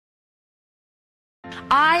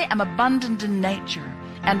I am abundant in nature,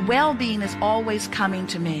 and well-being is always coming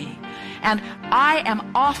to me. And I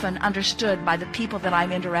am often understood by the people that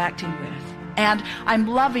I'm interacting with. And I'm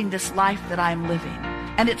loving this life that I'm living.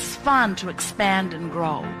 And it's fun to expand and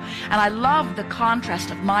grow. And I love the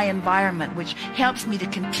contrast of my environment, which helps me to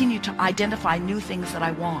continue to identify new things that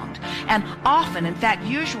I want. And often, in fact,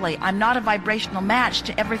 usually, I'm not a vibrational match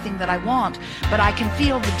to everything that I want, but I can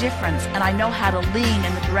feel the difference, and I know how to lean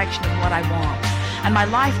in the direction of what I want. And my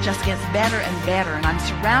life just gets better and better, and I'm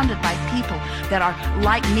surrounded by people that are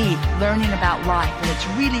like me, learning about life, and it's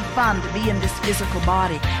really fun to be in this physical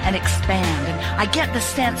body and expand. And I get the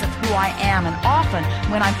sense of who I am, and often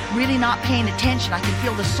when I'm really not paying attention, I can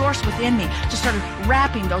feel the source within me just sort of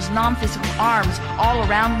wrapping those non-physical arms all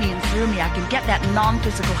around me and through me. I can get that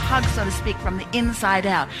non-physical hug, so to speak, from the inside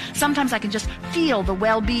out. Sometimes I can just feel the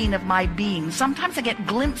well-being of my being. Sometimes I get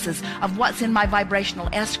glimpses of what's in my vibrational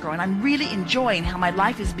escrow, and I'm really enjoying how my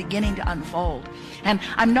life is beginning to unfold. And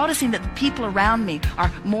I'm noticing that the people around me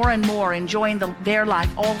are more and more enjoying their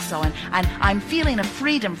life also, and I'm feeling a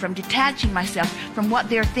freedom from detaching myself from what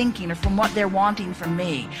they're thinking or from what they're wanting from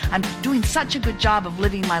me. I'm doing such a good job of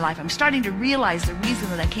living my life. I'm starting to realize the reason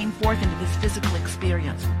that I came forth into this physical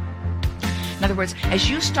experience. In other words, as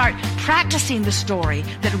you start practicing the story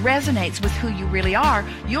that resonates with who you really are,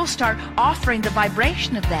 you'll start offering the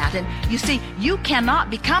vibration of that. And you see, you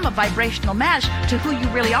cannot become a vibrational match to who you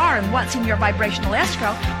really are and what's in your vibrational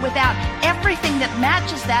escrow without everything that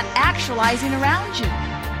matches that actualizing around you.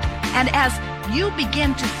 And as you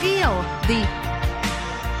begin to feel the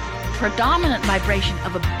predominant vibration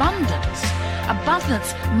of abundance,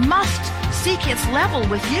 abundance must seek its level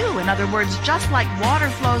with you. In other words, just like water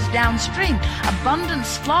flows downstream,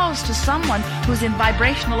 abundance flows to someone who's in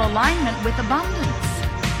vibrational alignment with abundance.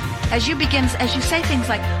 As you say things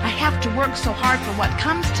like, I have to work so hard for what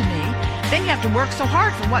comes to me, then you have to work so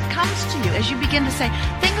hard for what comes to you. As you begin to say,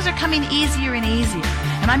 things are coming easier and easier,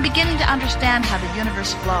 and I'm beginning to understand how the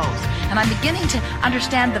universe flows, and I'm beginning to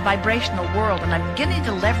understand the vibrational world, and I'm beginning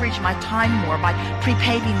to leverage my time more by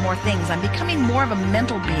pre-paving more things. I'm becoming more of a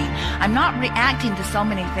mental being. I'm not reacting to so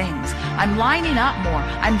many things. I'm lining up more.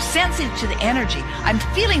 I'm sensitive to the energy. I'm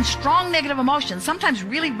feeling strong negative emotions. Sometimes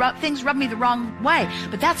really things rub me the wrong way,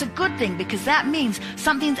 but that's a good thing, because that means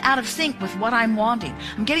something's out of sync with what I'm wanting.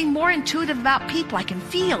 I'm getting more intuitive about people. I can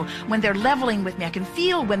feel when they're leveling with me. I can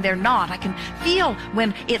feel when they're not. I can feel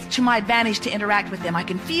when it's to my advantage to interact with them. I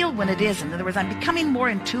can feel when it isn't. In other words, I'm becoming more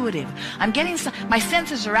intuitive. My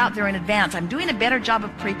senses are out there in advance. I'm doing a better job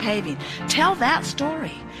of pre-paving. Tell that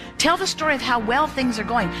story. Tell the story of how well things are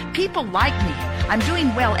going. People like me. I'm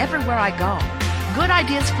doing well everywhere I go. Good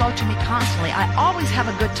ideas flow to me constantly. I always have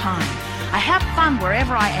a good time. I have fun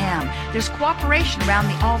wherever I am. There's cooperation around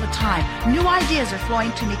me all the time. New ideas are flowing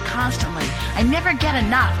to me constantly. I never get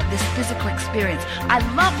enough of this physical experience. I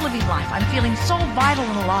love living life. I'm feeling so vital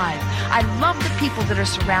and alive. I love the people that are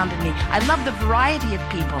surrounding me. I love the variety of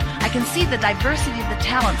people. I can see the diversity of the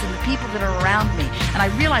talents and the people that are around me. And I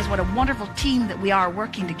realize what a wonderful team that we are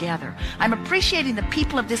working together. I'm appreciating the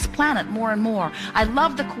people of this planet more and more. I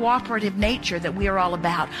love the cooperative nature that we are all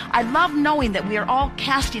about. I love knowing that we are all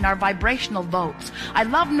casting our vibrational votes. I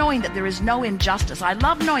love knowing that there is no injustice. I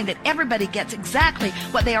love knowing that everybody gets exactly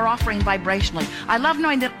what they are offering vibrationally. I love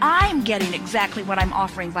knowing that I'm getting exactly what I'm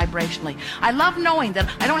offering vibrationally. I love knowing that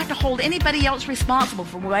I don't have to hold anybody else responsible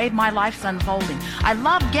for the way my life's unfolding. I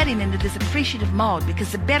love getting into this appreciative mode,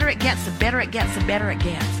 because the better it gets, the better it gets, the better it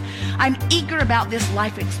gets. I'm eager about this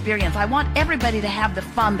life experience. I want everybody to have the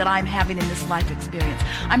fun that I'm having in this life experience.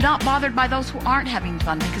 I'm not bothered by those who aren't having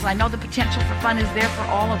fun, because I know the potential for fun is there for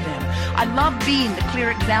all of them. I love being the clear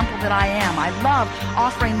example that I am. I love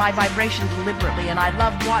offering my vibration deliberately, and I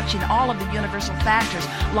love watching all of the universal factors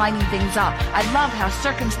lining things up. I love how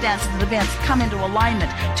circumstances and events come into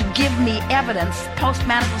alignment to give me evidence,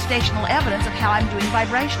 post-manifestational evidence of how I'm doing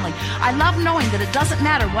vibrationally. I love knowing that it doesn't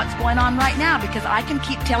matter what's going on right now, because I can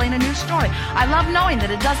keep telling a new story. I love knowing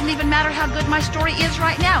that it doesn't even matter how good my story is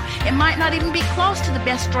right now. It might not even be close to the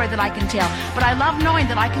best story that I can tell, but I love knowing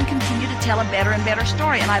that I can continue to tell a better and better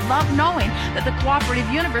story. And I love knowing that the cooperative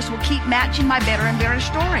universe will keep matching my better and better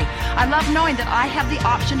story. I love knowing that I have the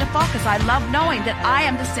option to focus. I love knowing that I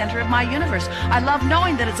am the center of my universe. I love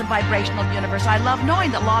knowing that it's a vibrational universe. I love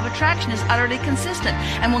knowing that law of attraction is utterly consistent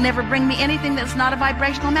and will never bring me anything that's not a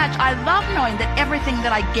vibrational match. I love knowing that everything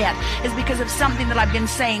that I get is because of something that I've been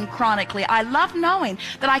saying chronically. I love knowing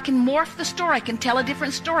that I can morph the story, I can tell a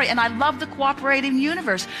different story, and I love the cooperating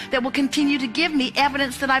universe that will continue to give me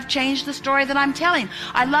evidence that I've changed the story that I'm telling.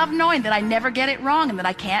 I love knowing that I never get it wrong and that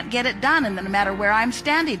I can't get it done, and that no matter where I'm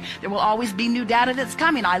standing, there will always be new data that's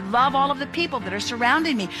coming. I love all of the people that are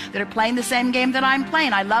surrounding me that are playing the same game that I'm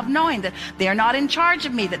playing. I love knowing that they're not in charge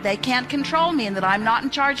of me, that they can't control me, and that I'm not in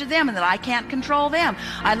charge of them, and that I can't control them.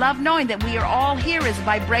 I love knowing that we are all here as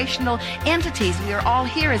vibrational entities. We are all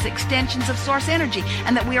here as extensions of source energy,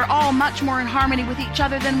 and that we are all much more in harmony with each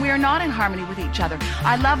other than we are not in harmony with each other.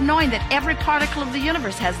 I love knowing that every particle of the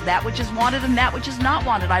universe has that which is wanted and that which is not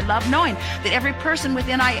wanted. I love knowing that every person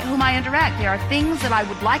within whom I interact, there are things that I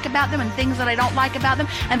would like about them and things that I don't like about them,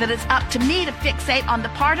 and that it's up to me to fixate on the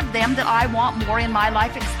part of them that I want more in my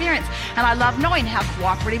life experience. And I love knowing how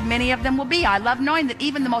cooperative many of them will be. I love knowing that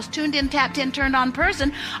even the most tuned in, tapped in, turned on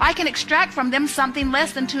person, I can extract from them something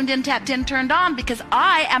less than tuned in, tapped in, turned on, because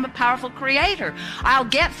I am a powerful creator. I'll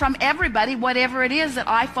get from everybody whatever it is that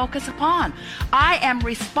I focus upon. I am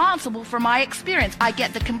responsible for my experience. I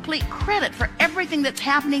get the complete credit for everything that's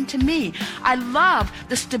happening to me. I love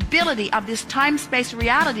the stability of this time-space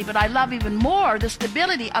reality, but I love even more the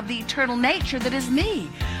stability of the eternal nature that is me.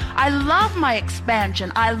 I love my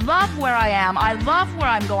expansion. I love where I am. I love where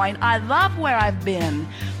I'm going. I love where I've been.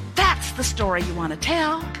 That's the story you want to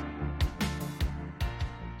tell.